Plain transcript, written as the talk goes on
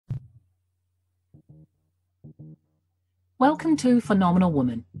Welcome to Phenomenal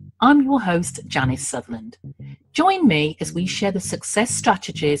Woman. I'm your host, Janice Sutherland. Join me as we share the success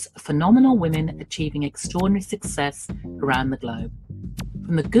strategies of phenomenal women achieving extraordinary success around the globe.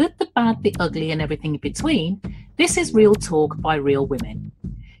 From the good, the bad, the ugly, and everything in between, this is Real Talk by Real Women.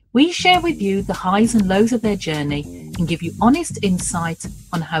 We share with you the highs and lows of their journey and give you honest insight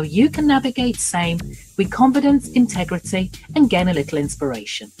on how you can navigate same with confidence, integrity, and gain a little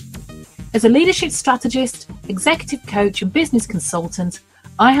inspiration. As a leadership strategist, executive coach, and business consultant,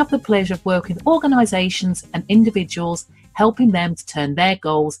 I have the pleasure of working with organizations and individuals, helping them to turn their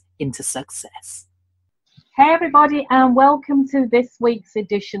goals into success. Hey everybody, and welcome to this week's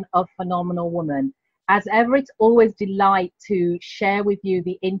edition of Phenomenal Woman. As ever, it's always a delight to share with you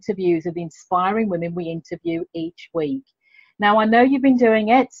the interviews of the inspiring women we interview each week. Now, I know you've been doing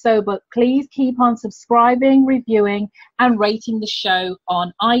it, but please keep on subscribing, reviewing, and rating the show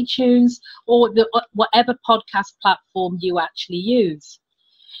on iTunes or whatever podcast platform you actually use.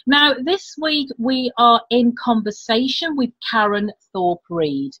 Now, this week we are in conversation with Karen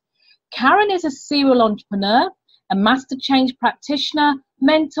Thorpe-Reid. Karen is a serial entrepreneur, a master change practitioner,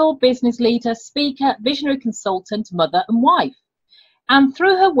 mentor, business leader, speaker, visionary consultant, mother, and wife. And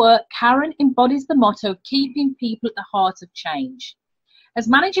through her work, Karen embodies the motto of keeping people at the heart of change. As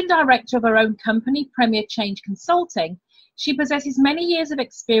managing director of her own company, Premier Change Consulting, she possesses many years of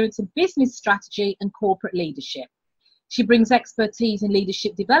experience in business strategy and corporate leadership. She brings expertise in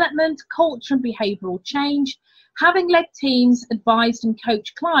leadership development, culture and behavioural change, having led teams, advised and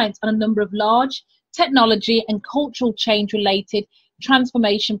coached clients on a number of large technology and cultural change-related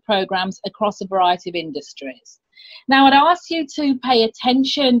transformation programs across a variety of industries. Now, I'd ask you to pay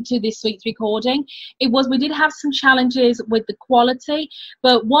attention to this week's recording. We did have some challenges with the quality,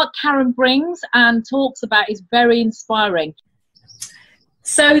 but what Karen brings and talks about is very inspiring.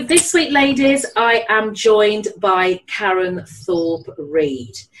 So this week, ladies, I am joined by Karen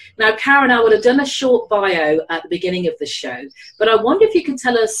Thorpe-Reid. Now, Karen, I would have done a short bio at the beginning of the show, but I wonder if you can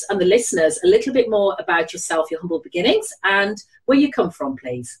tell us and the listeners a little bit more about yourself, your humble beginnings, and where you come from,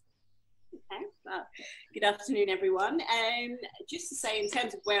 please. Okay, well, good afternoon, everyone. Just to say, in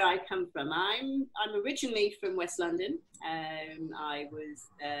terms of where I come from, I'm originally from West London. I was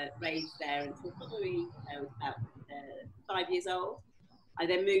raised there until probably I was about 5 years old. I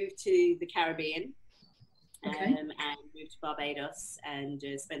then moved to the Caribbean and moved to Barbados and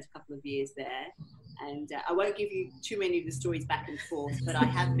spent a couple of years there. And I won't give you too many of the stories back and forth, but I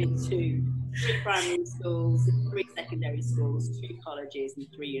have been to 3 primary schools, 3 secondary schools, 2 colleges and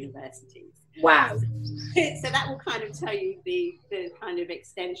 3 universities. Wow. So that will kind of tell you the kind of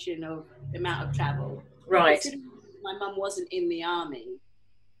extension of the amount of travel. Right. My mum wasn't in the army.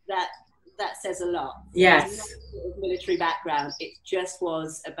 That says a lot. Yes. Sort of military background. It just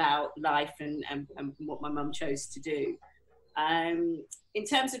was about life and what my mum chose to do. In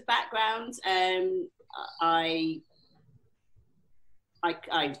terms of background, I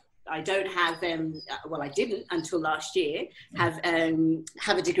don't have well, I didn't until last year have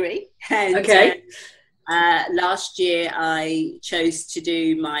a degree. And, okay. Last year I chose to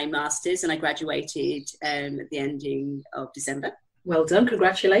do my master's and I graduated at the ending of December. Well done,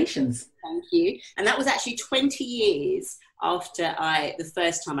 congratulations. Thank you. And that was actually 20 years after the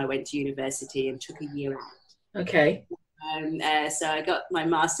first time I went to university and took a year out. Okay. So I got my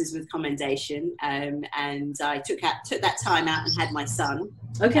master's with commendation, and I took that time out and had my son.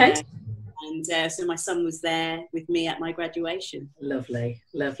 Okay. So my son was there with me at my graduation. Lovely,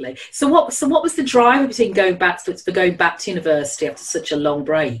 lovely. So what was the drive between going back to university after such a long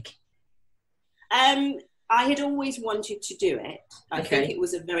break? I had always wanted to do it. I think it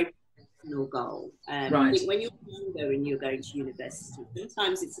was a very personal goal. Right. I think when you're younger and you're going to university,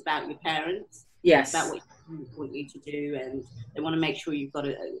 sometimes it's about your parents. Yes. About what you want you to do, and they want to make sure you've got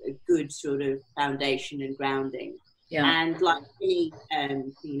a good sort of foundation and grounding. Yeah. And like any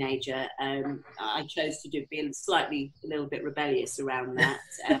teenager, I chose to be a little bit rebellious around that.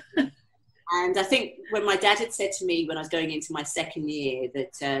 And I think when my dad had said to me when I was going into my second year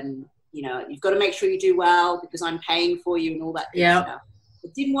that, you've got to make sure you do well because I'm paying for you and all that kind of stuff. I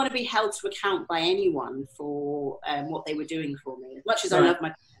didn't want to be held to account by anyone for what they were doing for me, as much as I love my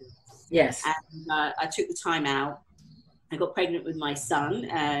parents. Yes. And I took the time out. I got pregnant with my son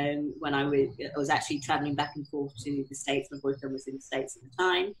when I was actually traveling back and forth to the States. My boyfriend was in the States at the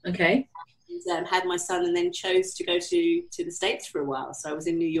time. Okay. And had my son and then chose to go to the States for a while. So I was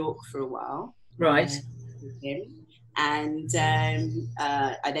in New York for a while. Right. With him. And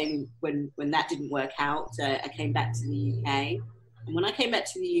I then, when that didn't work out, I came back to the UK. And when I came back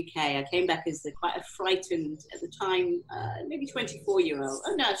to the UK, I came back as quite a frightened, at the time, maybe 24-year-old.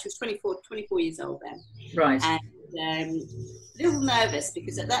 Oh, no, she was 24 years old then. Right. And a little nervous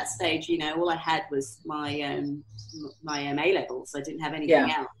because at that stage, you know, all I had was my my A levels. I didn't have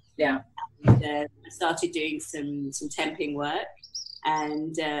anything else. Yeah. And, I started doing some temping work,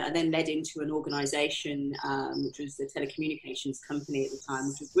 and I then led into an organisation which was a telecommunications company at the time,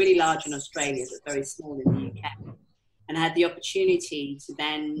 which was really large in Australia but very small in the UK. And I had the opportunity to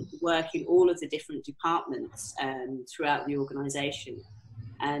then work in all of the different departments throughout the organisation.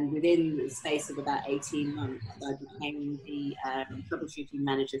 And within the space of about 18 months, I became the troubleshooting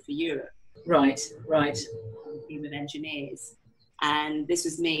manager for Europe. Right. A team of engineers. And this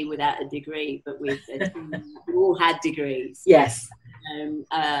was me without a degree, but with a team who all had degrees. Yes.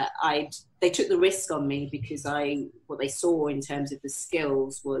 They took the risk on me because what they saw in terms of the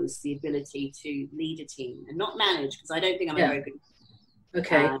skills was the ability to lead a team and not manage, because I don't think I'm a very good.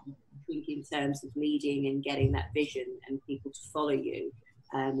 Okay. I think in terms of leading and getting that vision and people to follow you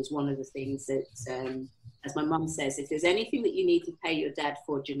is one of the things that, as my mum says, if there's anything that you need to pay your dad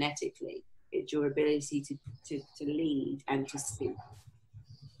for genetically, it's your ability to lead and to speak.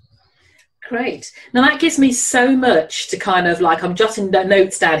 Great. Now that gives me so much to kind of like, I'm jotting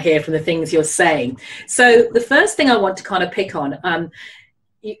notes down here from the things you're saying. So the first thing I want to kind of pick on,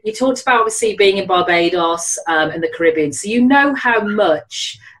 you talked about obviously being in Barbados and the Caribbean. So you know how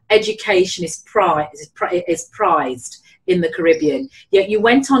much education is prized in the Caribbean, yet you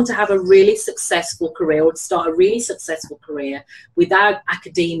went on to have a really successful career, or to start a really successful career without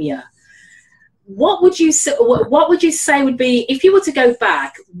academia. What would you say would be, if you were to go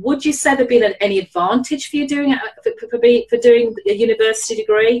back, would you say there'd been any advantage for you doing for doing a university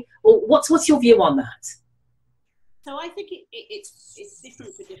degree, or what's your view on that? So I think it's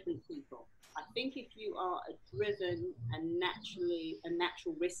different for different people. I think if you are a driven and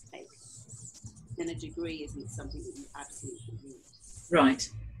natural risk taker, then a degree isn't something that you absolutely need. Right.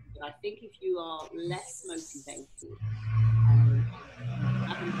 But I think if you are less motivated,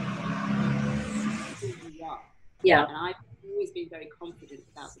 you are. Yeah. And I've always been very confident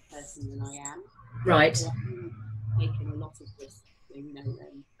about the person that I am. Right. So I've taken a lot of risks. You know,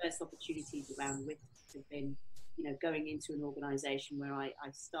 first opportunities around risks have been, you know, going into an organisation where I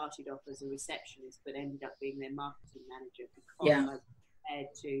started off as a receptionist, but ended up being their marketing manager because I was prepared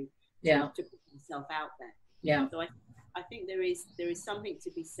to put myself out there. Yeah. So I think there is something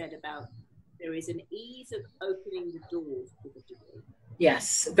to be said about, there is an ease of opening the doors with a degree.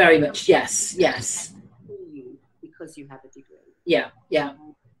 Yes, very much. Yes. Because you have a degree. Yeah.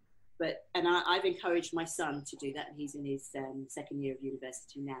 And I've encouraged my son to do that, and he's in his second year of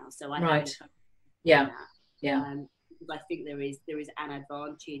university now. So I right. Because I think there is an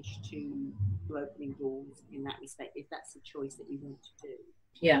advantage to opening doors in that respect, if that's the choice that you want to do.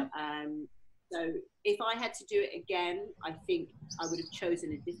 Yeah. So if I had to do it again, I think I would have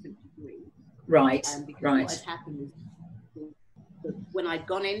chosen a different degree. Right. Because right. what had happened was, when I'd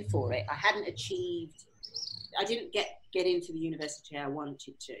gone in for it, I didn't get into the university I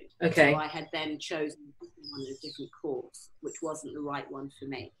wanted to. Okay. So I had then chosen a different course, which wasn't the right one for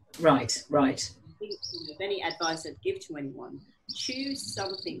me. Right. I think, if any advice I'd give to anyone, choose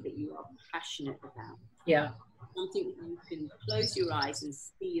something that you are passionate about. Yeah. Something that you can close your eyes and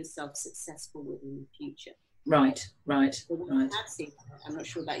see yourself successful with in the future. Right. But what I have seen, I'm not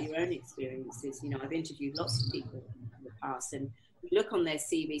sure about your own experiences, you know, I've interviewed lots of people in the past, and you look on their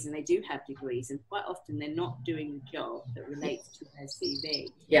CVs and they do have degrees, and quite often they're not doing the job that relates to their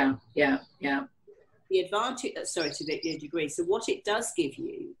CV. Yeah. The advantage, to their degree. So what it does give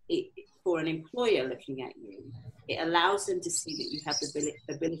you, for an employer looking at you, it allows them to see that you have the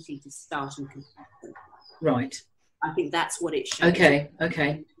ability to start and complete them. Right. I think that's what it shows. Okay.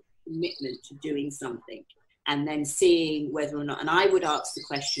 Commitment to doing something, and then seeing whether or not. And I would ask the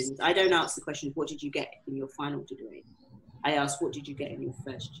questions. I don't ask the question, what did you get in your final degree? I ask, what did you get in your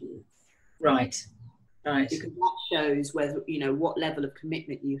first year? Right. Because that shows whether, you know, what level of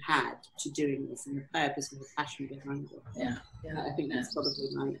commitment you had to doing this, and the purpose and the passion behind it. Yeah. I think that's probably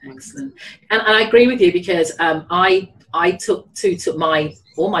my excellent. And I agree with you, because I took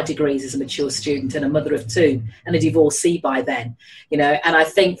all my degrees as a mature student, and a mother of two, and a divorcee by then, you know. And I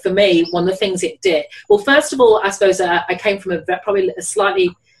think for me, one of the things it did, well, first of all, I suppose I came from probably a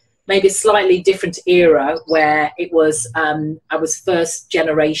slightly different era, where it was I was first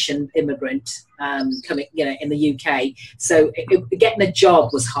generation immigrant coming, you know, in the UK. So getting a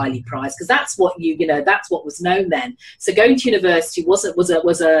job was highly prized, because that's what that's what was known then. So going to university was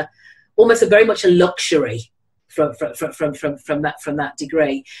almost very much a luxury from that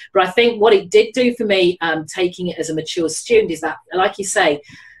degree. But I think what it did do for me, taking it as a mature student, is that, like you say,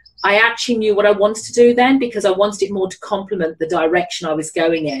 I actually knew what I wanted to do then, because I wanted it more to complement the direction I was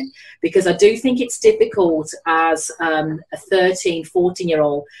going in. Because I do think it's difficult as a 13,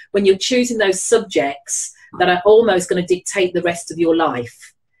 14-year-old when you're choosing those subjects that are almost going to dictate the rest of your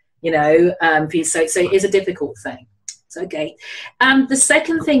life, you know, for you. So it is a difficult thing. It's okay. And the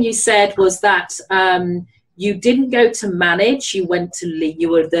second thing you said was that you didn't go to manage, you went to lead, you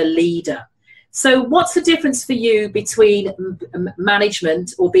were the leader. So what's the difference for you between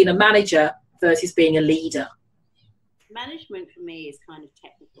management or being a manager versus being a leader? Management for me is kind of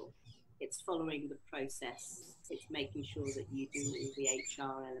technical. It's following the process. It's making sure that you do all the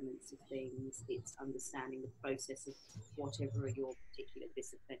HR elements of things. It's understanding the process of whatever your particular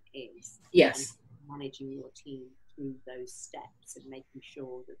discipline is. Yes. And managing your team through those steps and making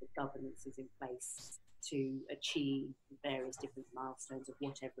sure that the governance is in place to achieve various different milestones of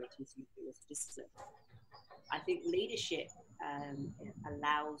whatever it is you do as a discipline. I think leadership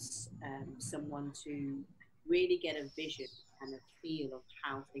allows someone to really get a vision and a feel of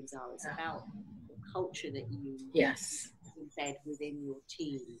how things are. It's about the culture that you embed within your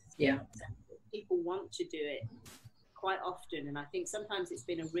team. Yeah. People want to do it quite often, and I think sometimes it's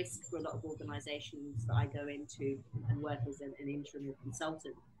been a risk for a lot of organisations that I go into and work as an interim or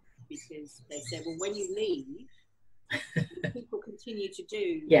consultant, because they say, well, when you leave, people continue to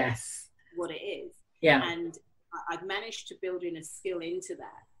do what it is. Yeah. And I've managed to build in a skill into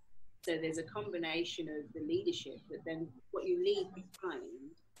that. So there's a combination of the leadership, but then what you leave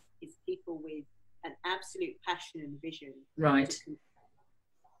behind is people with an absolute passion and vision. Right.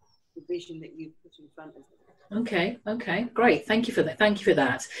 The vision that you put in front of them. Okay, great. Thank you for that. Thank you for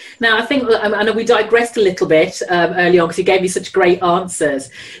that. Now, I think, I know we digressed a little bit early on because you gave me such great answers.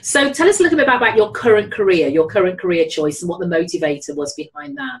 So tell us a little bit about your current career choice and what the motivator was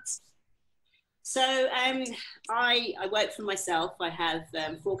behind that. So I work for myself. I have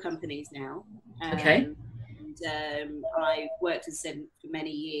 4 companies now. And I've worked, as I said, for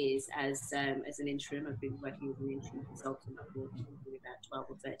many years as an interim. I've been working as an interim consultant for about 12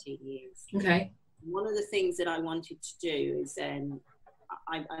 or 13 years. Okay. One of the things that I wanted to do is I'm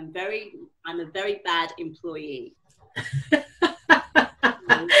a very bad employee.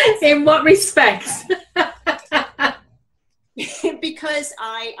 In what respects? Because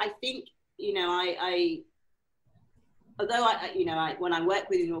I think, you know, when I work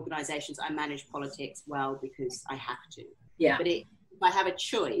within organisations, I manage politics well because I have to. Yeah. But if I have a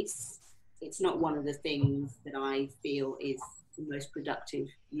choice, it's not one of the things that I feel is the most productive.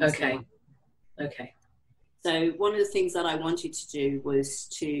 Okay. So one of the things that I wanted to do was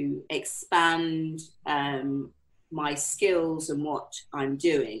to expand my skills and what I'm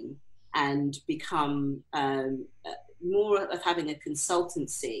doing and become more of having a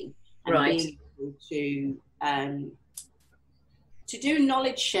consultancy and being able to do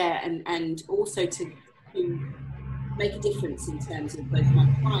knowledge share and also to make a difference in terms of both my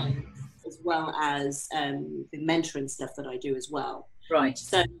clients as well as the mentoring stuff that I do as well. Right.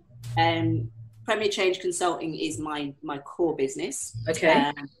 So Premier Change Consulting is my core business.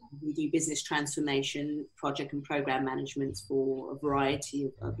 Okay. We do business transformation, project and program management for a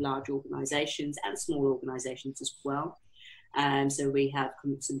variety of large organisations and small organisations as well. So we have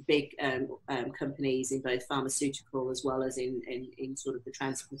some big companies in both pharmaceutical as well as in sort of the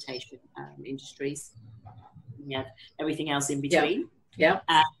transportation industries. We have everything else in between. Yeah.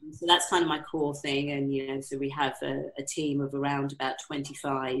 So that's kind of my core thing, and you know, so we have a team of around about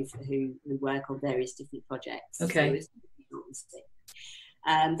 25 who work on various different projects. Okay. So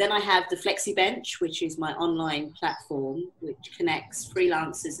then I have the Flexi Bench, which is my online platform, which connects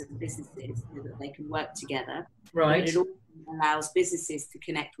freelancers and businesses so that they can work together. Right. But it also allows businesses to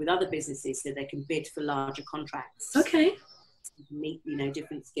connect with other businesses so they can bid for larger contracts. Okay. Meet, you know,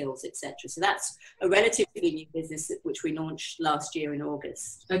 different skills, etc. So that's a relatively new business which we launched last year in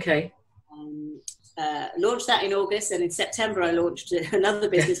August. Okay. Launched that in August, and in September I launched another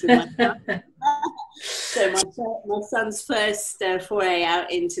business with my son. So my son's first foray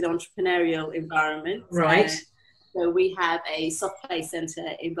out into the entrepreneurial environment. Right. So we have a soft play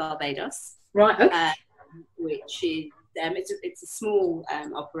centre in Barbados. Right. Okay. Which is it's a small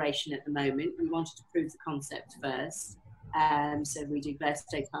operation at the moment. We wanted to prove the concept first. So we do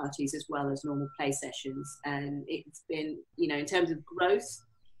birthday parties as well as normal play sessions, and it's been, you know, in terms of growth,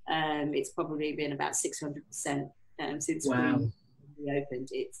 it's probably been about 600% since we opened.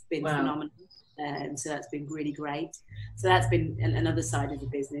 It's been phenomenal, so that's been really great. So that's been another side of the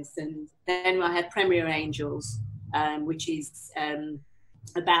business. And then I have Premier Angels, which is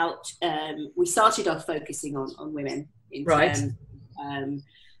about we started off focusing on women in terms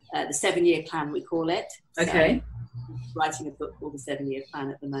the 7-year plan, we call it. Okay. writing a book called The 7-Year Plan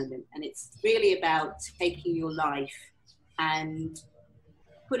at the moment, and it's really about taking your life and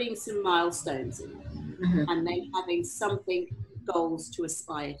putting some milestones in it, and then having goals to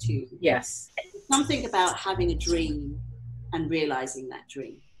aspire to. Yes. Something about having a dream and realizing that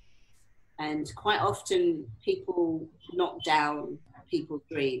dream. And quite often people knock down people's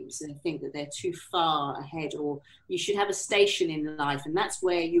dreams and think that they're too far ahead, or you should have a station in life and that's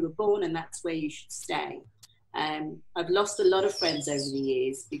where you were born and that's where you should stay. I've lost a lot of friends over the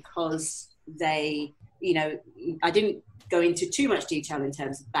years because they, you know, I didn't go into too much detail in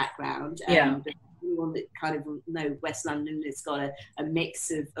terms of background. But anyone that kind of know West London, it's got a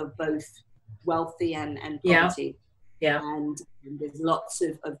mix of both wealthy and poverty. And there's lots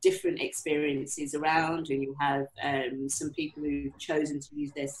of different experiences around, and you have some people who've chosen to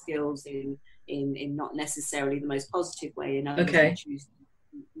use their skills in not necessarily the most positive way, and others who choose,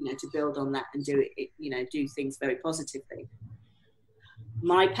 you know, to build on that and do it, you know, do things very positively.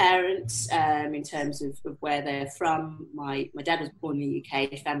 My parents, in terms of where they're from, my dad was born in the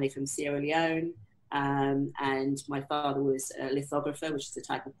UK, family from Sierra Leone, and my father was a lithographer, which is a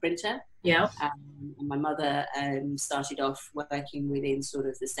type of printer. And my mother started off working within sort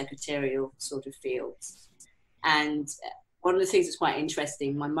of the secretarial sort of fields. And one of the things that's quite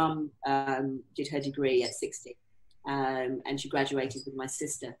interesting, my mum did her degree at 60, and she graduated with my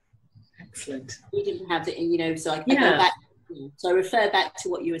sister. Excellent. We didn't have the, you know, so I go back. So I refer back to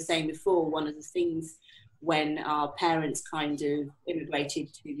what you were saying before. One of the things when our parents kind of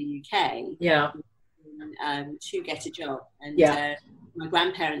immigrated to the UK, to get a job, and my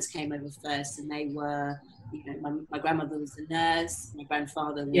grandparents came over first, and they were, you know, my grandmother was a nurse, my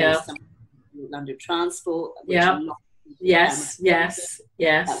grandfather was some London Transport. Yes. Very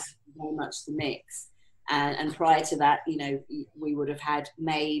much the mix. And prior to that, you know, we would have had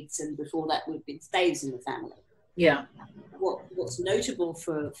maids, and before that would have been slaves in the family. What's notable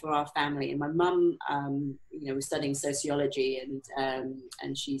for our family, and my mum, you know, was studying sociology,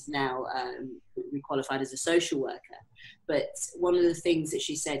 and she's now requalified as a social worker. But one of the things that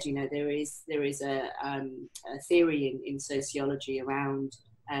she said, you know, there is a theory in sociology around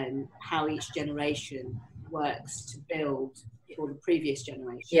how each generation works to build for the previous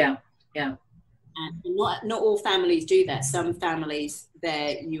generation. And not all families do that. Some families,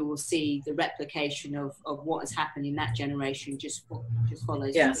 there you will see the replication of what has happened in that generation just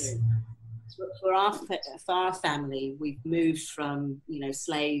follows through. So for our family, we've moved from, you know,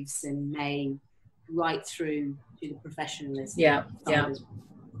 slaves and maids right through to the professionalism. Now,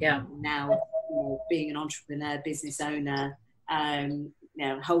 you know, being an entrepreneur, business owner, you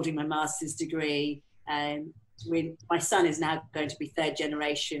know, holding my master's degree, my son is now going to be third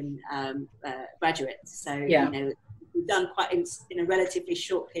generation graduate. So, you know, we've done quite in a relatively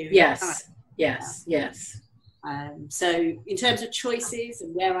short period of time. So in terms of choices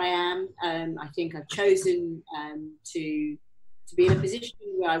and where I am, I think I've chosen to be in a position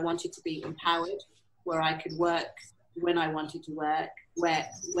where I wanted to be empowered, where I could work when I wanted to work, where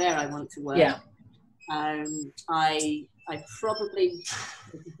I want to work. I probably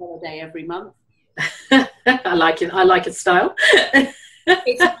take a holiday every month. I like it style.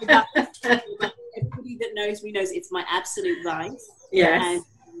 It's everybody that knows me knows it's my absolute right. And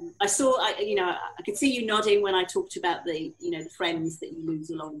I could see you nodding when I talked about the, you know, the friends that you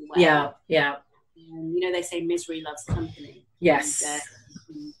lose along the way. You know, they say misery loves company.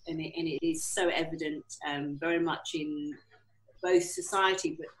 And it is so evident, very much in both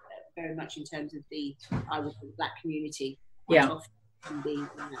society, but very much in terms of the Black community. Can be in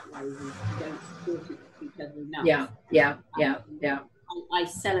that way, and you don't support each other enough. I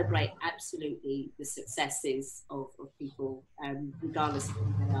celebrate absolutely the successes of people, regardless of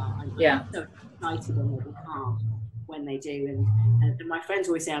who they are. I'm so excited on their behalf when they do, and my friends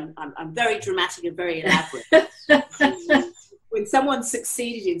always say I'm very dramatic and very elaborate. When someone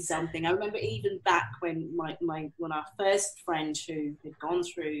succeeded in something, I remember even back when when our first friend who had gone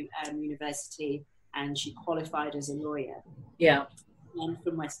through university and she qualified as a lawyer.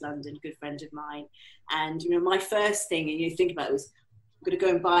 From West London, a good friend of mine, and you know, my first thing, and you think about it, was I'm going to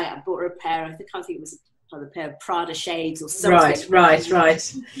go and buy it. I bought her a pair. I can't think it was a pair of Prada shades or something. Right.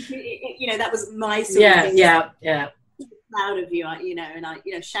 You know, that was my sort of thing. Proud of you, you know, and I,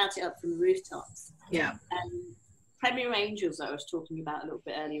 you know, shout it up from the rooftops. Premier Angels that I was talking about a little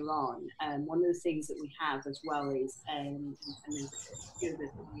bit earlier on. One of the things that we have as well is,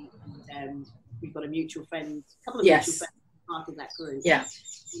 we've got a mutual friend, a couple of mutual friends. Part of that group.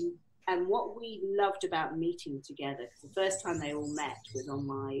 And what we loved about meeting together, because the first time they all met was on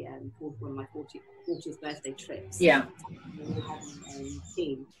my 40th birthday trips. We were having a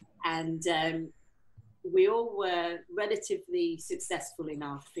team, and we all were relatively successful in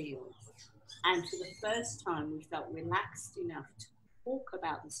our field. And for the first time, we felt relaxed enough to talk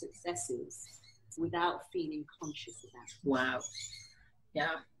about the successes without feeling conscious about it. Wow.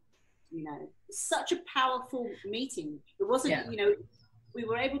 Yeah. You know, such a powerful meeting. It wasn't, you know, we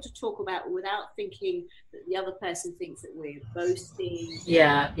were able to talk about it without thinking that the other person thinks that we're boasting.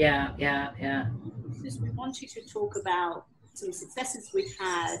 Yeah. Because we wanted to talk about some successes we've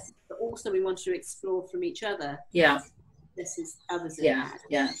had, but also we wanted to explore from each other. Yeah. This is others have had.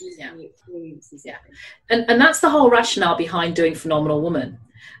 Yeah. Experiences. Yeah. And that's the whole rationale behind doing Phenomenal Woman,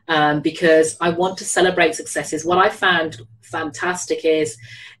 because I want to celebrate successes. What I found fantastic is,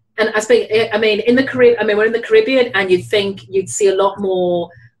 and I mean, in the Caribbean, I mean, we're in the Caribbean, and you'd think you'd see a lot more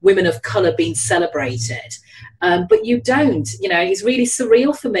women of colour being celebrated. But you don't, you know, it's really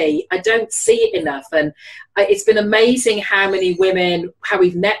surreal for me. I don't see it enough. And it's been amazing how many women, how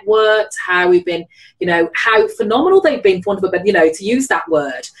we've networked, how we've been, you know, how phenomenal they've been, for want of a, you know, to use that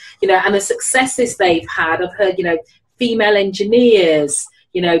word, you know, and the successes they've had. I've heard, you know, female engineers,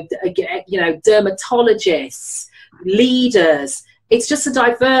 you know, dermatologists, leaders. It's just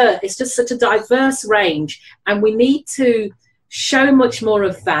such a diverse range. And we need to show much more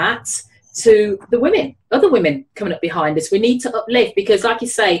of that to the women, other women coming up behind us. We need to uplift, because like you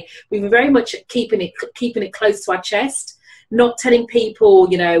say, we were very much keeping it close to our chest, not telling people,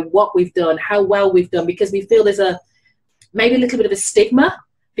 you know, what we've done, how well we've done, because we feel there's maybe a little bit of a stigma,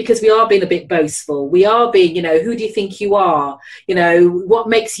 because we are being a bit boastful. We are being, you know, who do you think you are? You know, what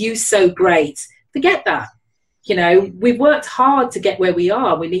makes you so great? Forget that. You know, we've worked hard to get where we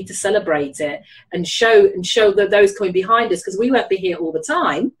are. We need to celebrate it and show that those coming behind us, because we won't be here all the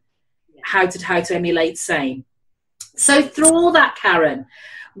time. How to emulate same. So through all that, Karen,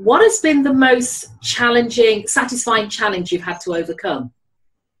 what has been the most challenging, satisfying challenge you've had to overcome?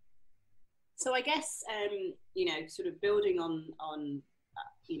 So I guess, you know, sort of building on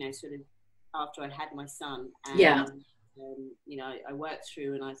you know, sort of after I had my son, and, you know, I worked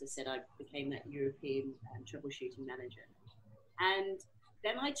through, and as I said, I became that European troubleshooting manager. And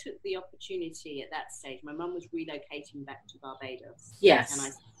then I took the opportunity at that stage. My mum was relocating back to Barbados. Yes. And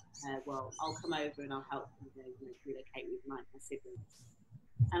I said, well, I'll come over and I'll help you know, relocate with my siblings.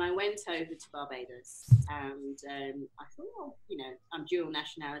 And I went over to Barbados, and I thought, well, you know, I'm dual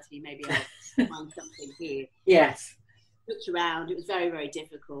nationality, maybe I'll find something here. Yes. Looked around. It was very, very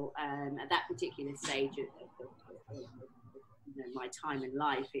difficult. At that particular stage of you know, my time in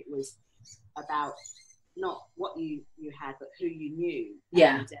life, it was about not what you had, but who you knew.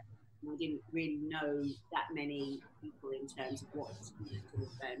 Yeah. And, I didn't really know that many people in terms of what to sort of,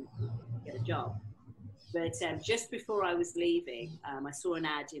 get a job. But just before I was leaving, I saw an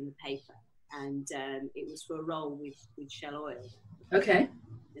ad in the paper, and it was for a role with Shell Oil. Okay.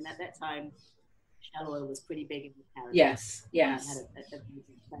 And at that time, Shell Oil was pretty big in the Caribbean. Yes. It had a big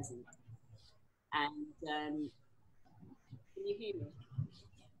presence. And can you hear me?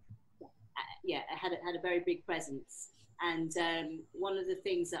 Yeah, it had a very big presence. And one of the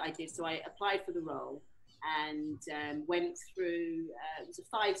things that I did, so I applied for the role and went through, it was a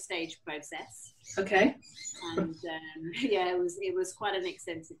 5-stage process. Okay. And yeah, it was quite an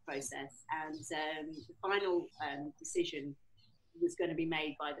extensive process. And the final decision was going to be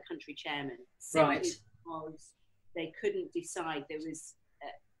made by the country chairman. Right. Because they couldn't decide. There was,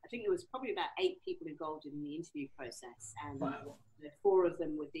 I think there was probably about 8 people involved in the interview process. And wow. 4 of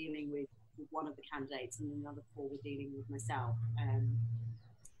them were dealing with one of the candidates, and the other 4 were dealing with myself.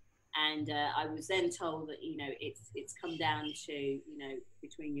 And I was then told that, you know, it's come down to, you know,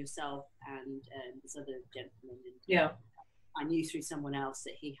 between yourself and this other gentleman. And yeah. I knew through someone else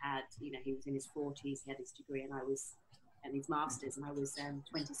that he had, you know, he was in his 40s, he had his degree, and I was, and his master's, and I was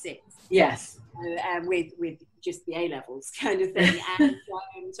 26. Yes. With just the A-levels kind of thing.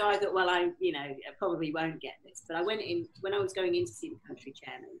 And so I thought, well, I probably won't get this. But I went in, when I was going in to see the country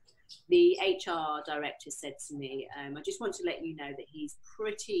chairman, the HR director said to me, I just want to let you know that he's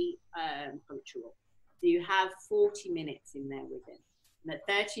pretty punctual. So you have 40 minutes in there with him. And at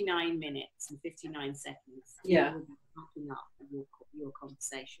 39 minutes and 59 seconds, yeah, you will be wrapping up your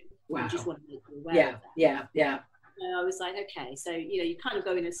conversation. Wow. I just want to make you aware of that. Yeah. So I was like, okay, so, you know, you kind of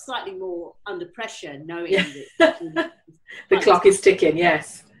go in a slightly more under pressure, knowing that the clock is ticking,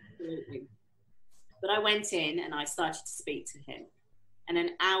 yes. Absolutely. But I went in and I started to speak to him. And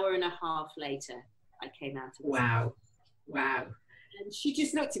an hour and a half later, I came out of Wow. And she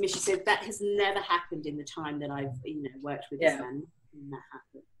just looked at me. She said, that has never happened in the time that I've, you know, worked with this man. And that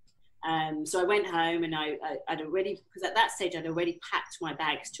happened. So I went home, and I'd already, because at that stage I'd already packed my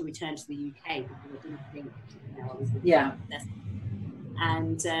bags to return to the UK, because I didn't think, you know, I was going to do this.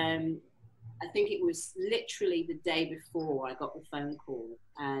 And I think it was literally the day before I got the phone call,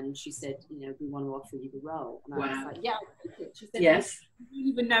 and she said, you know, we want to offer you the role. And I was like, yeah, I'll take it. She said, yes. You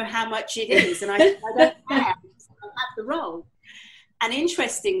don't even know how much it is. And I said, I don't care. I'll have the role. And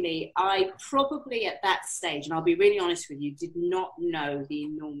interestingly, I probably at that stage, and I'll be really honest with you, did not know the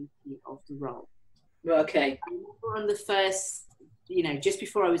enormity of the role. Okay. I remember on the first, you know, just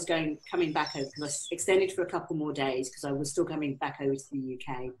before I was coming back over, because I extended for a couple more days because I was still coming back over to the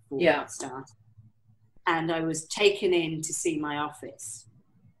UK before it started. And I was taken in to see my office.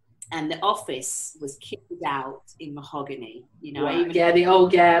 And the office was kitted out in mahogany, you know. Wow. The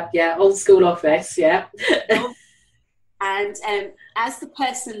old school office, yeah. And as the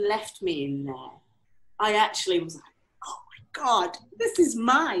person left me in there, I actually was like, oh my God, this is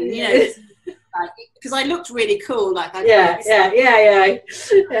mine, you know. Because I looked really cool, like I'm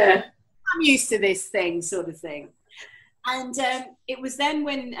used to this thing, sort of thing. And it was then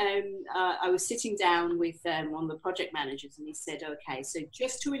when I was sitting down with one of the project managers, and he said, okay, so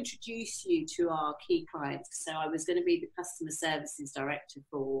just to introduce you to our key clients, so I was going to be the customer services director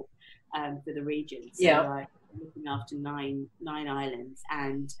for the region, so I'm looking after nine islands,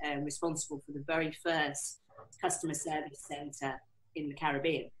 and responsible for the very first customer service centre in the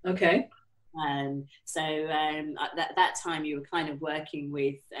Caribbean. Okay. So at that time you were kind of working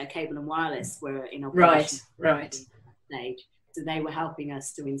with Cable and Wireless were in operation. Right. Stage. So they were helping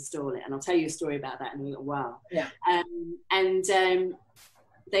us to install it. And I'll tell you a story about that in a little while. Yeah.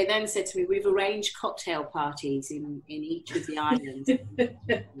 They then said to me, we've arranged cocktail parties in each of the islands.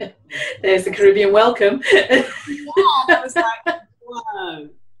 There's the Caribbean welcome. I was like, whoa.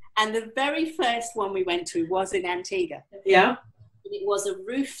 And the very first one we went to was in Antigua. Yeah. It was a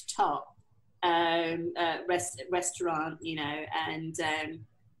rooftop restaurant, you know, and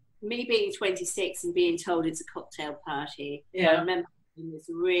me being 26 and being told it's a cocktail party, I remember in this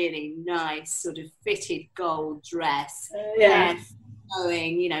really nice sort of fitted gold dress, hair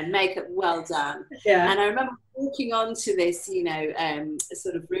flowing, you know, makeup well done. Yeah. And I remember walking onto this, you know,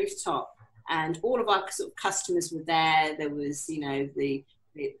 sort of rooftop, and all of our sort of customers were there. There was, you know, the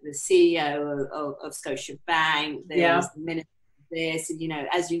CEO of Scotiabank, there was the minister of this, and, you know,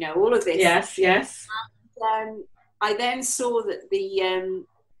 as you know, all of this. Yes. And I then saw that the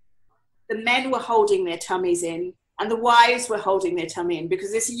men were holding their tummies in, and the wives were holding their tummy in,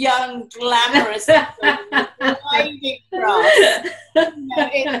 because this young, glamorous riding across. I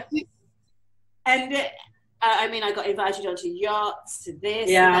mean, I got invited onto yachts, to this.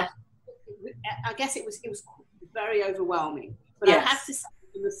 Yeah. I guess it was very overwhelming. But I have to say,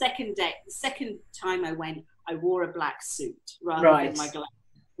 on the second time I went, I wore a black suit rather than my glass.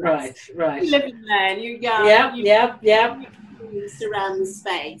 Right. You live in there, and you're young. Yeah. Around the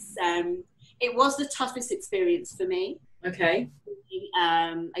space. It was the toughest experience for me. Okay.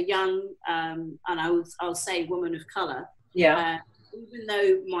 A young, and I'll say woman of colour. Yeah. Even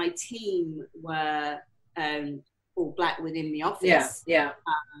though my team were all black within the office. Yeah.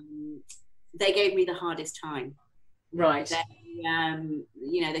 They gave me the hardest time. Right. They,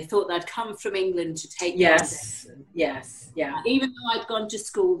 you know, they thought that I'd come from England to take. Yes. Yeah. Even though I'd gone to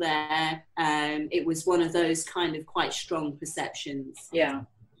school there, it was one of those kind of quite strong perceptions. Yeah.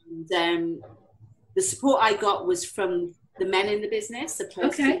 And the support I got was from the men in the business.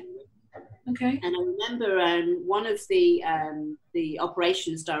 Okay. And I remember one of the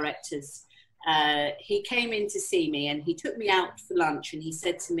operations directors, he came in to see me, and he took me out for lunch, and he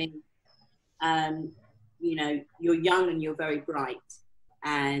said to me, you know, you're young and you're very bright.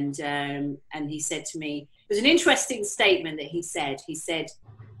 And he said to me, it was an interesting statement that he said. He said,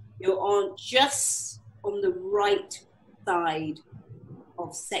 you're just on the right side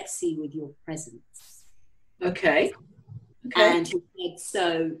of sexy with your presence. Okay. And he said,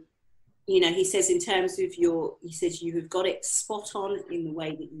 so, you know, he says in terms of he says you have got it spot on in the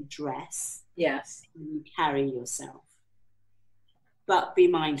way that you dress. Yes. And you carry yourself. But be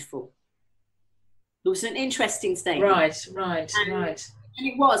mindful. It was an interesting statement. Right. And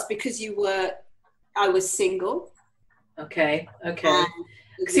it was because I was single. Okay.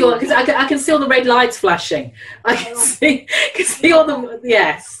 Because I can see all the red lights flashing. I can see all the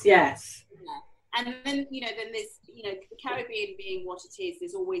yes. Yeah. And then there's the Caribbean being what it is.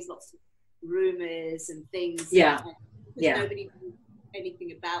 There's always lots of rumours and things. Yeah. Nobody knows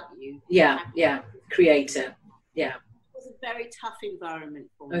anything about you. Yeah. Creator. Yeah. It was a very tough environment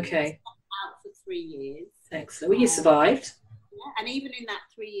for me. Okay. I was out for 3 years. Excellent. Well, you survived. Yeah. And even in that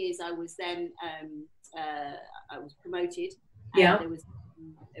 3 years, I was then I was promoted. Yeah.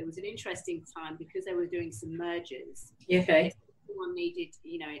 It was an interesting time because they were doing some mergers. Okay. If someone needed,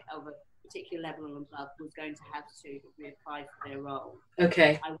 of a particular level and above was going to have to reapply for their role.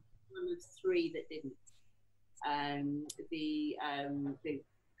 Okay. I was one of three that didn't. The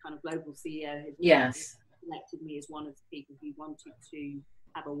kind of global CEO had selected me as one of the people who wanted to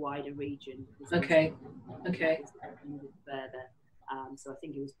have a wider region. Okay. Further. So I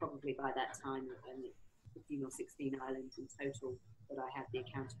think it was probably by that time 15 or 16 islands in total that I had the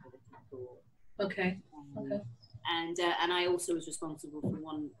accountability for. Okay. And I also was responsible for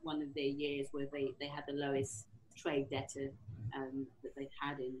one of their years where they had the lowest trade debtor that they've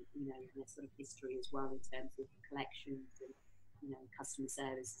had in their sort of history as well, in terms of collections and customer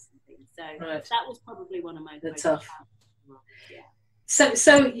services and things. So that was probably one of my most tough. Yeah.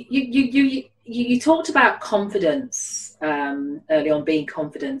 So you talked about confidence early on, being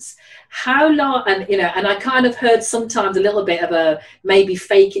confidence. How long, and I kind of heard sometimes a little bit of a maybe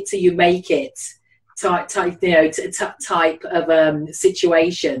fake it till you make it type of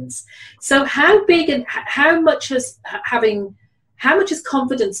situations. So how big and how much has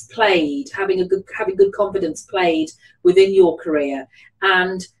confidence played, having good confidence played within your career,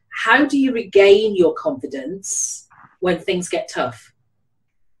 and how do you regain your confidence when things get tough?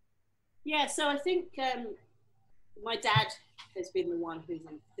 Yeah, so I think my dad has been the one who's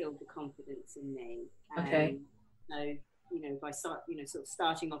instilled the confidence in me. Okay. So, if I start, sort of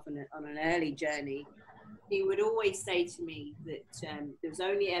starting off on an early journey, he would always say to me that there was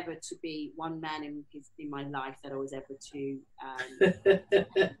only ever to be one man in my life that I was ever to, and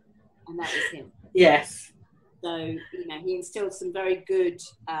that was him. Yes. So, he instilled some very good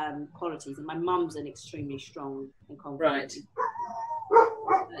qualities, and my mum's an extremely strong and confident.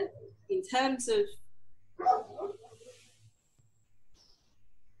 Right. In terms of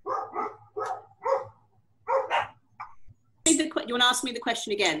you want to ask me the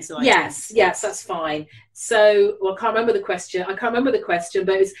question again? Yes, that's fine. So, I can't remember the question.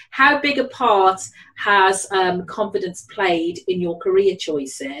 But it's how big a part has confidence played in your career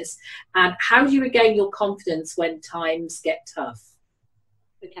choices, and how do you regain your confidence when times get tough?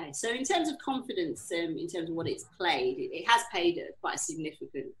 Okay, so in terms of confidence, in terms of what it's played, it has played quite a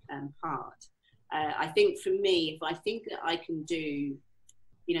significant part. I think for me, if I think that I can do,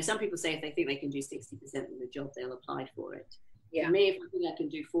 some people say if they think they can do 60% of the job, they'll apply for it. Yeah. For me, if I think I can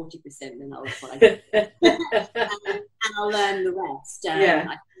do 40%, then I'll apply and I'll learn the rest.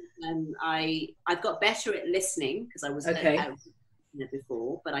 I've got better at listening, because I was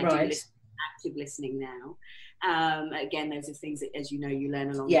before, but I do active listening now. Again, those are things that, as you know, you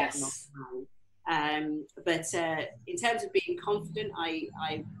learn along the way. But in terms of being confident,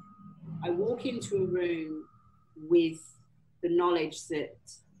 I walk into a room with the knowledge that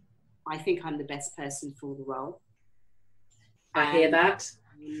I think I'm the best person for the role. I hear that.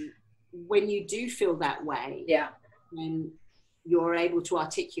 When you do feel that way, then you're able to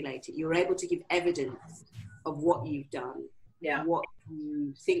articulate it. You're able to give evidence of what you've done, what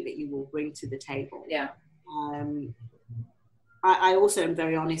you think that you will bring to the table. I also am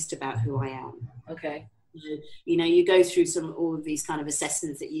very honest about who I am. Okay. You go through all of these kind of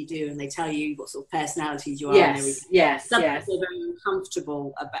assessments that you do, and they tell you what sort of personalities you are. Some people are very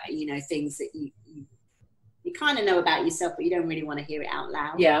uncomfortable about things that you kind of know about yourself, but you don't really want to hear it out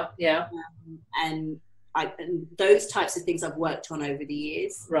loud. And those types of things I've worked on over the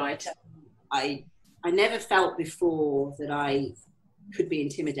years. Right. I never felt before that I could be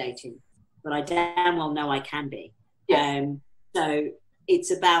intimidating, but I damn well know I can be. So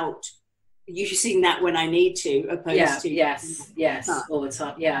it's about using that when I need to, opposed to all the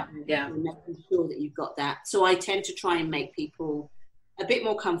time. And making sure that you've got that. So I tend to try and make people a bit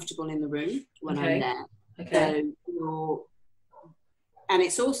more comfortable in the room when I'm there. So and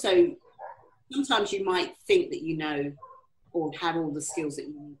it's also, sometimes you might think that you know or have all the skills that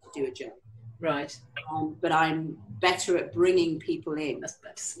you need to do a job. Right. But I'm better at bringing people in.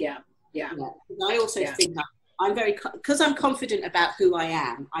 I also think I'm because I'm confident about who I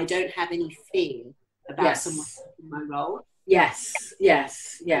am, I don't have any fear about someone in my role. Yes.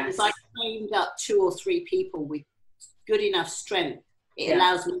 If I trained up 2 or 3 people with good enough strength, it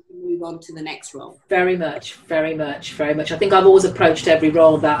allows me to move on to the next role. Very much. I think I've always approached every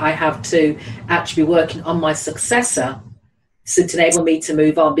role that I have to actually be working on my successor, so to enable me to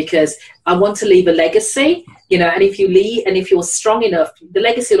move on, because I want to leave a legacy, and if you leave, and if you're strong enough, the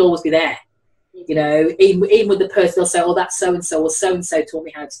legacy will always be there. Even with the person, they'll say, oh, that's so-and-so, or so-and-so taught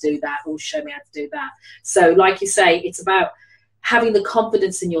me how to do that, or show me how to do that. So like you say, it's about having the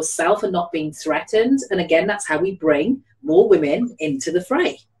confidence in yourself and not being threatened. And again, that's how we bring more women into the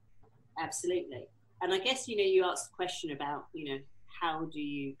fray. Absolutely. And I guess, you asked the question about, how do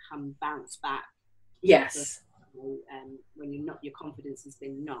you bounce back? Yes. When your confidence has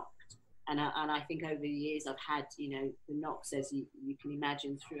been knocked. I think over the years I've had, you know, the knocks, as you can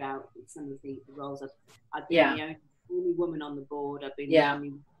imagine, throughout some of the roles. I've been the only woman on the board. I've been the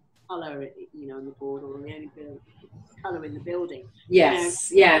only colour, you know, on the board, or the only colour in the building.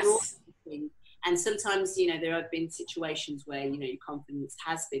 Yes, you know, yes. And sometimes, you know, there have been situations where, you know, your confidence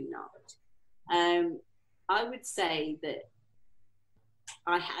has been knocked. I would say that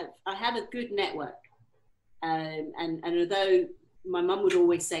I have a good network, and although my mum would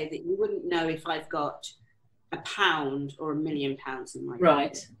always say that you wouldn't know if I've got £1 or £1 million in my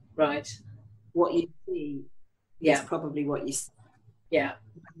right. What you see is probably what you see. Yeah.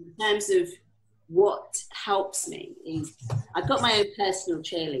 In terms of what helps me is I've got my own personal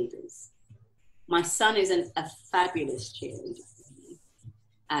cheerleaders. My son is a fabulous cheerleader.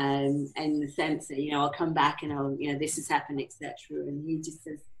 In the sense that, you know, I'll come back and I'll, you know, this has happened, etc. And he just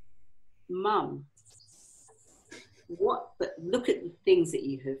says, Mum, but look at the things that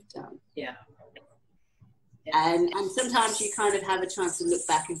you have done. Yeah. And sometimes you kind of have a chance to look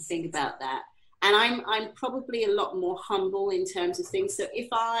back and think about that. And I'm probably a lot more humble in terms of things. So if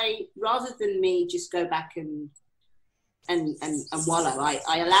rather than me just go back and wallow, I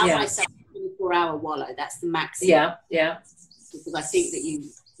allow myself a 24-hour wallow. That's the maximum. Yeah. Because I think that you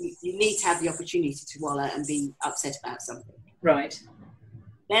need to have the opportunity to wallow and be upset about something. Right.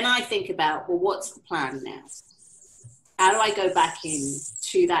 Then I think about, well, what's the plan now? How do I go back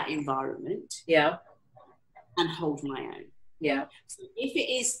into that environment? Yeah. And hold my own. Yeah. So if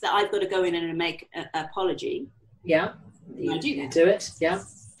it is that I've got to go in and make an apology, I do that. Do it. Yeah.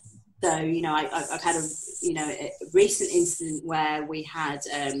 So, you know, I've had a recent incident where we had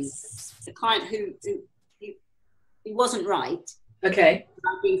a client who wasn't right. Okay.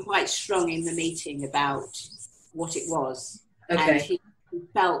 I've been quite strong in the meeting about what it was. Okay. And he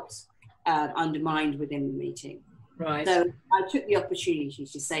felt undermined within the meeting. Right. So I took the opportunity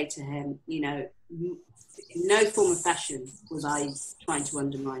to say to him, you know, in no form of fashion was I trying to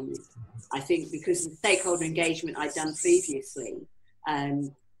undermine you. I think because of the stakeholder engagement I'd done previously,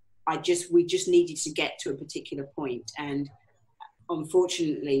 we just needed to get to a particular point. And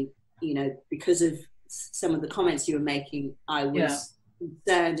unfortunately, you know, because of some of the comments you were making, I was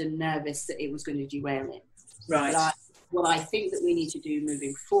concerned and nervous that it was going to derail it. Right. But what I think that we need to do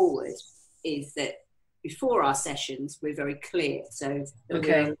moving forward is that before our sessions, we're very clear. So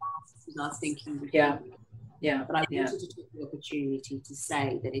we're our thinking. Yeah. But I wanted to take the opportunity to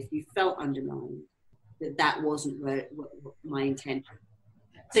say that if you felt undermined, that wasn't my intention.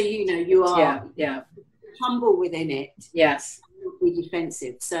 So, you know, you are humble within it. Yes. Not be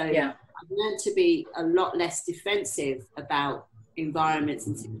defensive. So I've learned to be a lot less defensive about environments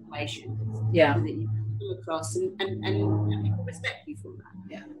and situations. Yeah. So that you can come across and people respect you for that.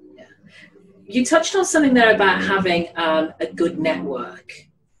 Yeah. You touched on something there about having a good network.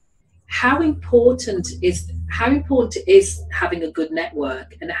 How important is having a good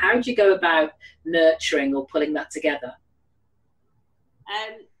network, and how do you go about nurturing or pulling that together?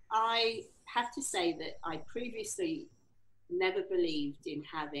 I have to say that I previously never believed in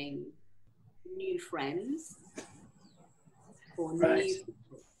having new friends or new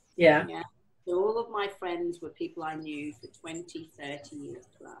people. Yeah. So all of my friends were people I knew for 20, 30 years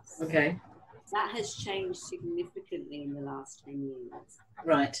plus. Okay. That has changed significantly in the last 10 years.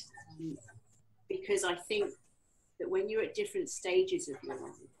 Right. Because I think that when you're at different stages of your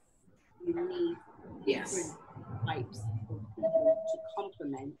life, you need different types of people to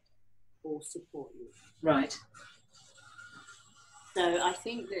complement or support you. Right. So I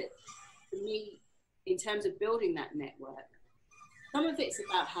think that for me, in terms of building that network, some of it's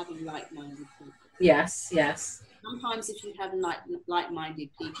about having like-minded people. Yes. Sometimes if you have like-minded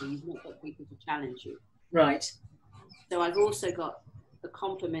people, you've not got people to challenge you. Right. So I've also got the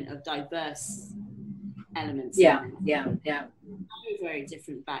complement of diverse elements. Yeah. Very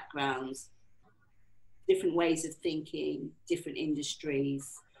different backgrounds, different ways of thinking, different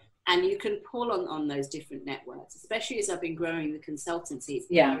industries. And you can pull on those different networks, especially as I've been growing the consultancy. It's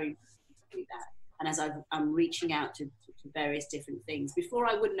very important to do that. And as I'm reaching out to various different things. Before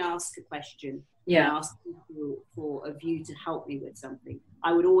I wouldn't ask a question and ask people for a view to help me with something.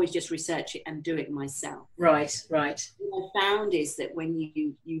 I would always just research it and do it myself. Right. What I found is that when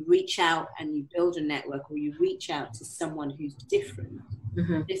you reach out and you build a network, or you reach out to someone who's different,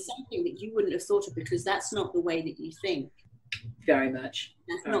 there's something that you wouldn't have thought of, because that's not the way that you think. Very much.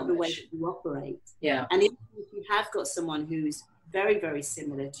 That's not the way that you operate. Yeah. And if you have got someone who's very, very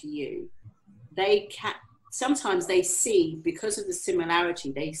similar to you, sometimes they see, because of the similarity,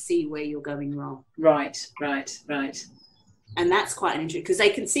 they see where you're going wrong. Right. And that's quite an interesting, because they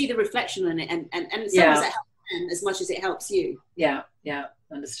can see the reflection in it, and sometimes that helps them as much as it helps you. Yeah,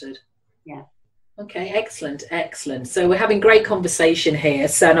 understood. Yeah. Okay, excellent, excellent. So we're having great conversation here,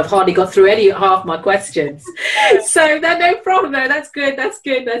 so, and I've hardly got through any half my questions. So no problem. No, that's good. That's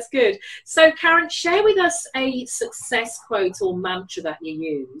good. That's good. So Karen, share with us a success quote or mantra that you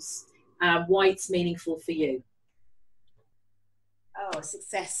use, why it's meaningful for you. Oh,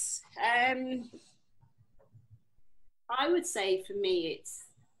 success. I would say for me, it's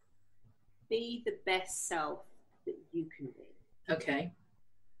be the best self that you can be. Okay.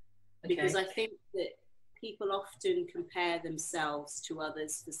 Because I think that people often compare themselves to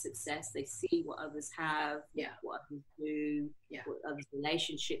others for success. They see what others have, what others do, what others'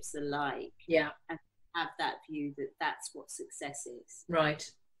 relationships are like, and have that view that that's what success is. Right.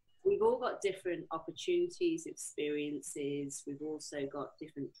 We've all got different opportunities, experiences. We've also got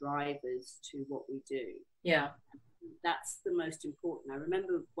different drivers to what we do. Yeah. That's the most important. I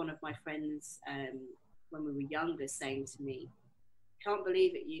remember one of my friends when we were younger saying to me, can't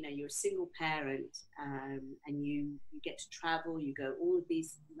believe it, you know, you're a single parent and you get to travel, you go all of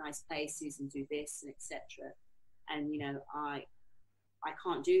these nice places and do this and etc. And, you know, I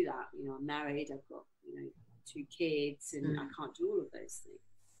can't do that. You know, I'm married, I've got, you know, 2 kids and I can't do all of those things.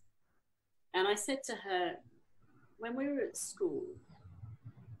 And I said to her, when we were at school,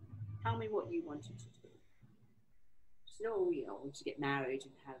 tell me what you wanted to do. She said, oh, you know, I want to get married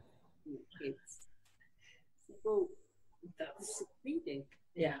and have, you know, kids. I said, well, that was succeeding.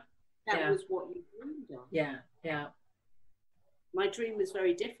 Yeah. That was what you dreamed of. Yeah. Yeah. My dream was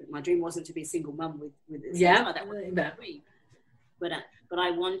very different. My dream wasn't to be a single mum with a child. That wasn't my dream. But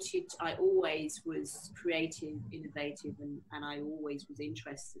I always was creative, innovative, and I always was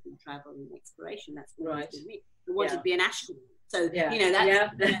interested in travel and exploration. That's always been me. I wanted to be an astronaut. So, you know,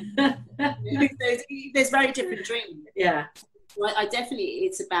 that's, there's very different dreams. Yeah. Well,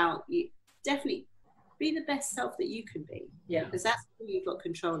 it's about, definitely be the best self that you can be. Yeah. Because that's what you've got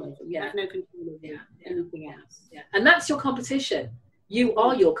control over. You have no control over anything else. Yeah. And that's your competition. You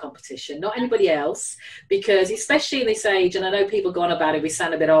are your competition, not anybody else, because especially in this age, and I know people go on about it, we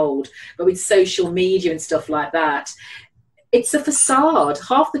sound a bit old, but with social media and stuff like that, it's a facade.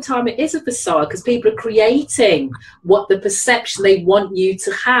 Half the time it is a facade because people are creating what the perception they want you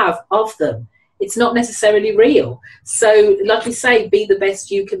to have of them. It's not necessarily real. So like you say, be the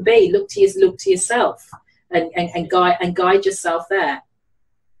best you can be. Look to yourself and guide yourself there.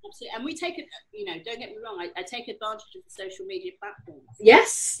 Absolutely. And we take it, you know, don't get me wrong, I take advantage of the social media platforms.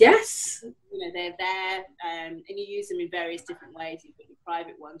 Yes, yes. You know, they're there and you use them in various different ways. You've got your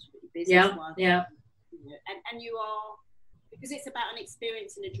private ones, you've got your business ones. Yeah. You know, and you are, because it's about an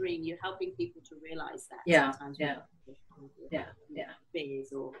experience and a dream, you're helping people to realise that. Yeah, sometimes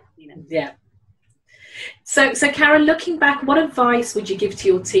fears or, you know. Yeah. So Karen, looking back, what advice would you give to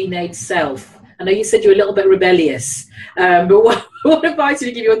your teenage self? I know you said you're a little bit rebellious, but what advice would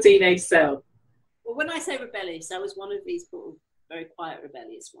you give your teenage self? Well, when I say rebellious, I was one of these sort of very quiet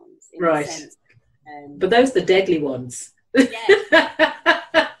rebellious ones. Right. Sense, but those are the deadly ones. Yeah.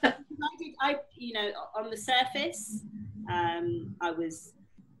 I you know, on the surface, I was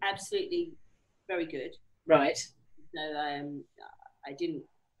absolutely very good. Right. So I didn't,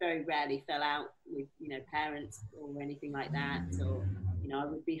 very rarely fell out with, you know, parents or anything like that, or, you know, I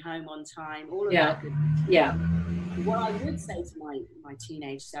would be home on time, all of that good. Yeah. What I would say to my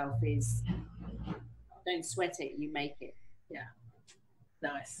teenage self is, don't sweat it, you make it. Yeah.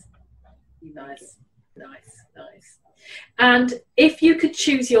 Nice. Nice. And if you could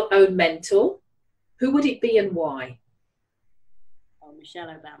choose your own mentor, who would it be and why? Oh, Michelle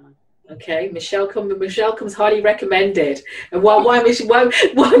Obama. Okay, Michelle comes highly recommended. And why Michelle?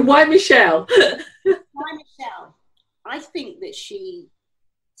 Why Michelle? Why Michelle? I think that she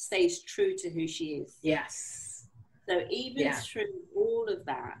stays true to who she is. Yes. So even through all of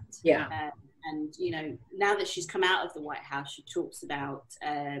that, and you know, now that she's come out of the White House, she talks about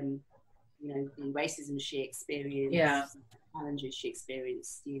you know, the racism she experienced, the challenges she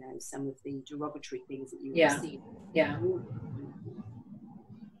experienced, you know, some of the derogatory things that you receive. Yeah.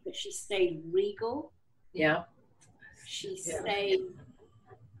 But she stayed regal. Yeah. She stayed.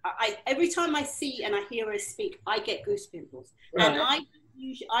 I every time I see and I hear her speak, I get goosebumps. Right.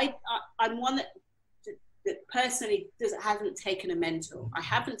 And I'm one that personally hasn't taken a mentor. I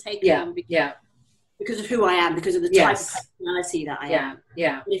haven't taken one because of who I am, because of the type of personality that I am.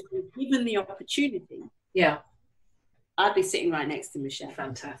 Yeah. But if you're given the opportunity, I'd be sitting right next to Michelle.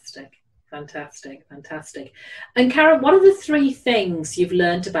 Fantastic. And Karen, what are the 3 things you've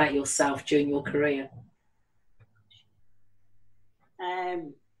learned about yourself during your career?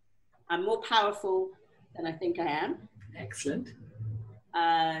 I'm more powerful than I think I am. Excellent.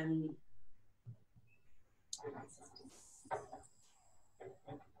 I'm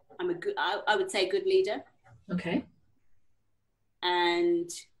I would say a good leader. Okay. And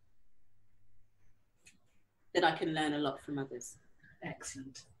that I can learn a lot from others.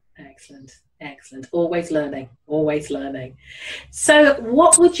 Excellent, excellent, excellent. Always learning, always learning. So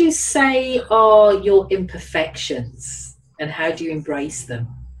what would you say are your imperfections and how do you embrace them?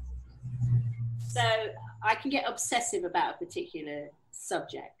 So I can get obsessive about a particular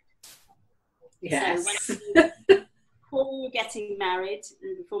subject. Yes. So before we were getting married,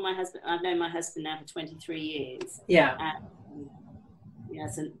 and before my husband, I've known my husband now for 23 years. Yeah. Yeah,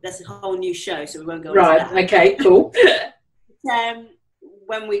 so that's a whole new show, so we won't go right. into that. Okay, cool.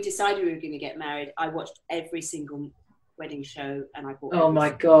 When we decided we were going to get married, I watched every single wedding show, and I bought. Oh my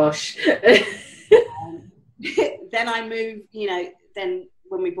gosh. Then I moved. Then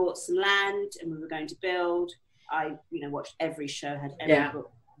when we bought some land and we were going to build, I watched every show, had every book,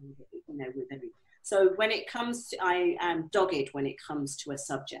 with every. So when it comes to, I am dogged when it comes to a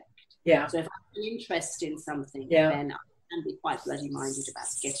subject. Yeah. So if I'm interested in something, yeah. then I can be quite bloody minded about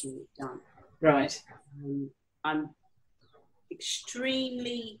getting it done. Right. I'm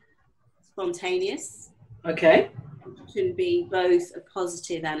extremely spontaneous. Okay. It can be both a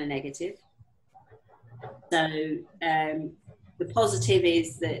positive and a negative. So the positive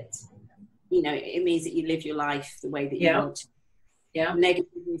is that, it means that you live your life the way that you want to. Yeah. Negative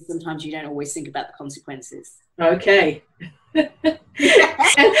is sometimes you don't always think about the consequences. Okay. has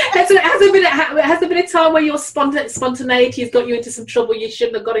there been a time where your spontaneity has got you into some trouble you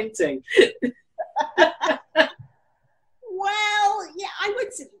shouldn't have got into? Well, yeah, I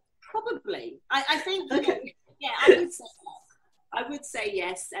would say probably. I think. Okay. Yeah, I would say yes. I would say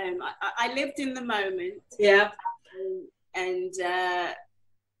yes. I lived in the moment. Yeah. And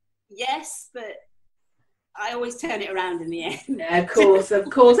yes, but I always turn it around in the end. Yeah, of course.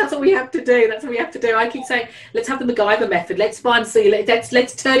 That's what we have to do. I keep saying, let's have the MacGyver method. Let's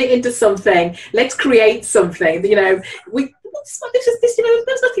let's turn it into something. Let's create something. There's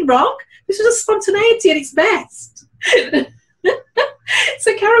nothing wrong. This is a spontaneity at its best.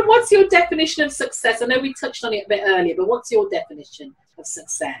 So, Karen, what's your definition of success? I know we touched on it a bit earlier, but what's your definition of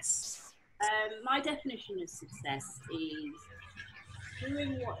success? My definition of success is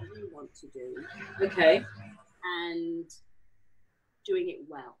doing what you want to do. Okay. And doing it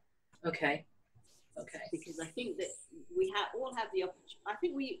well. Okay. Okay. Because I think that we all have the opportunity. I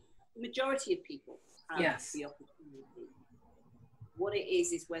think the majority of people have the opportunity. What it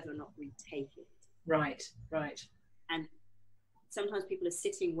is whether or not we take it. Right. Right. And sometimes people are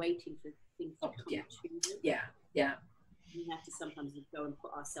sitting waiting for things to come to them. Yeah. Yeah. We have to sometimes go and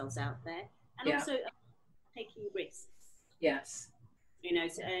put ourselves out there, and also taking risks. Yes. So,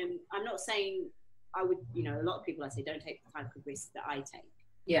 I'm not saying I would. A lot of people I say don't take the type of risk that I take.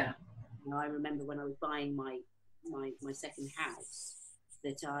 Yeah. I remember when I was buying my second house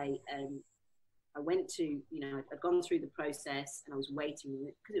that I went to. I'd gone through the process and I was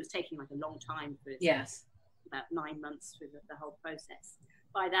waiting because it was taking like a long time for about 9 months for the whole process.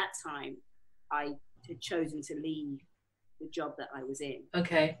 By that time, I had chosen to leave the job that I was in.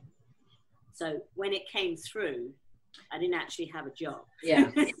 Okay. So when it came through, I didn't actually have a job.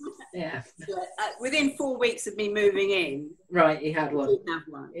 Yeah. Yeah. But, within 4 weeks of me moving in, right, you had one. I did have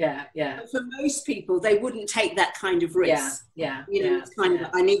one. Yeah, yeah. But for most people, they wouldn't take that kind of risk. Yeah, it's kind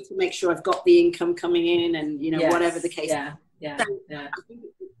of, I need to make sure I've got the income coming in, and whatever the case. Yeah, yeah, so yeah. I think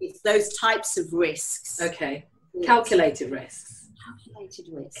it's those types of risks. Okay. Calculated risks.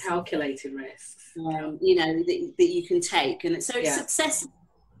 Calculated risks. That you can take, and so success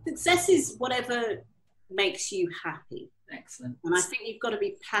is whatever makes you happy. Excellent. And I think you've got to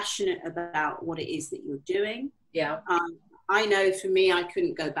be passionate about what it is that you're doing. Yeah. I know for me, I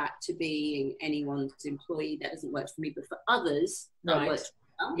couldn't go back to being anyone's employee. That doesn't work for me, but for others, that works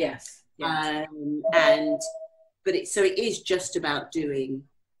well. Yes. But it is just about doing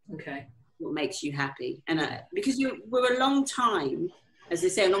what makes you happy. And because we're a long time, as they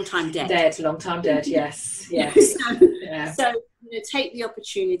say, a long time dead. Long time dead, yes. Yes. So take the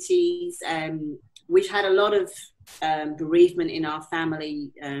opportunities. We've had a lot of bereavement in our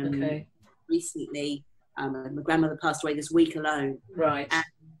family recently. My grandmother passed away this week alone. Right. And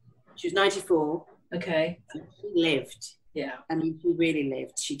she was 94. Okay. And she lived. Yeah. I mean, she really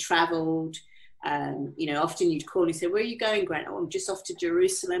lived. She travelled. Often you'd call and say, "Where are you going, Grant?" "Oh, I'm just off to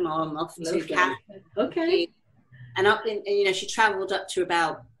Jerusalem," or "I'm off to Canada." Okay. And she travelled up to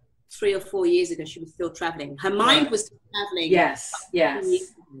about 3 or 4 years ago. She was still travelling. Her mind was still travelling. Yes.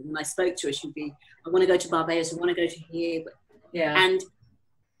 When I spoke to her, she'd be, "I want to go to Barbados. I want to go to here." And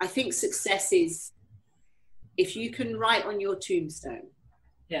I think success is, if you can write on your tombstone,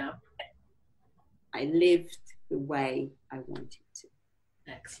 I lived the way I wanted to.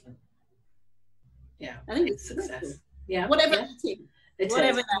 Excellent. Yeah, I think it's success. Yeah, whatever yeah. It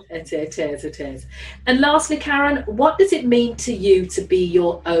is. And lastly, Karen, what does it mean to you to be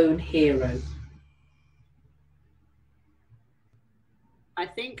your own hero? I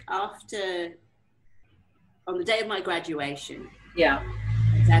think on the day of my graduation, yeah,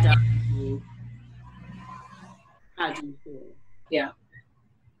 my dad asked me, how do you feel? Yeah.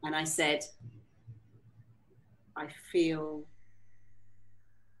 And I said, I feel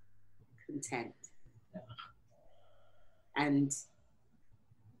content. And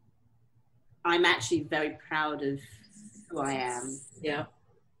I'm actually very proud of who I am. Yeah.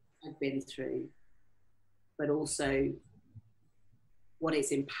 I've been through, but also what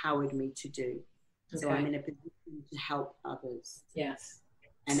it's empowered me to do. Okay. So I'm in a position to help others. Yes.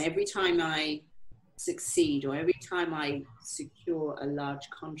 And every time I succeed, or every time I secure a large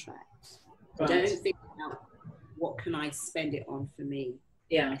contract, right, I don't think about what can I spend it on for me.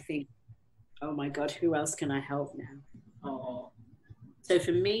 Yeah. I think, oh my God, who else can I help now? Oh. So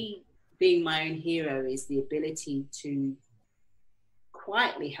for me, being my own hero is the ability to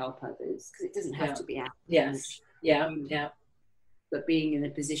quietly help others, because it doesn't have to be out. Yes. Yeah. Yeah. But being in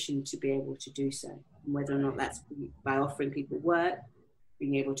a position to be able to do so, and whether or not that's by offering people work,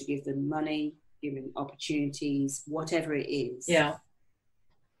 being able to give them money, giving opportunities, whatever it is. Yeah.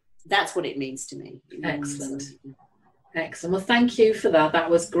 That's what it means to me. Excellent. Excellent. Well, thank you for that. That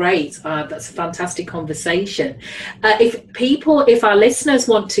was great. That's a fantastic conversation. If our listeners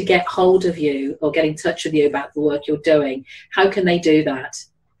want to get hold of you or get in touch with you about the work you're doing, how can they do that?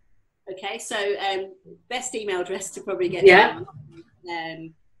 Okay, so best email address to probably get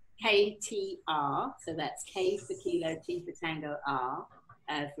KTR, so that's K for Kilo, T for Tango, R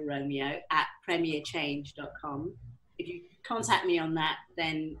for Romeo, at premierchange.com. If you contact me on that,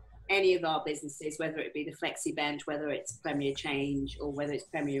 then any of our businesses, whether it be the Flexi Bench, whether it's Premier Change, or whether it's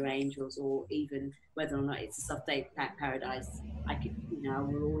Premier Angels, or even whether or not it's a Soft Day Paradise, I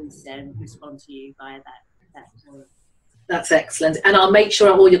will always respond to you via that forum. That's excellent. And I'll make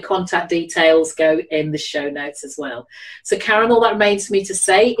sure all your contact details go in the show notes as well. So Karen, all that remains for me to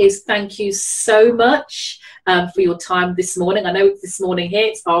say is thank you so much for your time this morning. I know it's this morning here,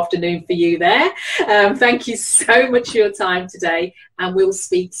 it's afternoon for you there. Thank you so much for your time today, and we'll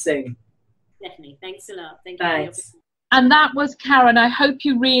speak soon. Definitely. Thanks a lot. Thank you. And that was Karen. I hope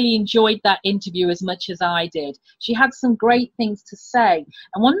you really enjoyed that interview as much as I did. She had some great things to say.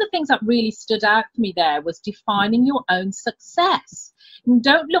 And one of the things that really stood out for me there was defining your own success. And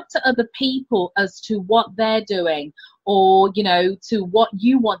don't look to other people as to what they're doing or, to what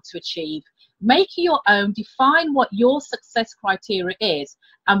you want to achieve. Make it your own, define what your success criteria is,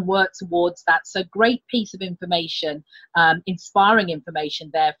 and work towards that. So great piece of information, inspiring information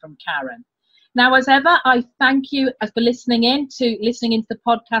there from Karen. Now, as ever, I thank you for listening into the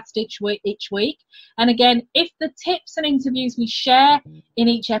podcast each week. And again, if the tips and interviews we share in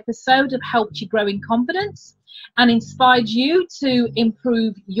each episode have helped you grow in confidence and inspired you to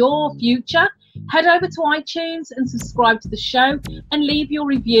improve your future, head over to iTunes and subscribe to the show and leave your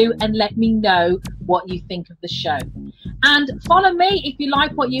review and let me know what you think of the show. And follow me if you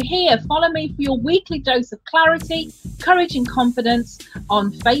like what you hear. Follow me for your weekly dose of clarity, courage and confidence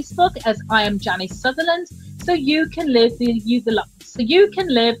on Facebook as I am Janice Sutherland, so you can live the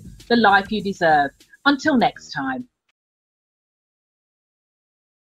life you deserve. Until next time.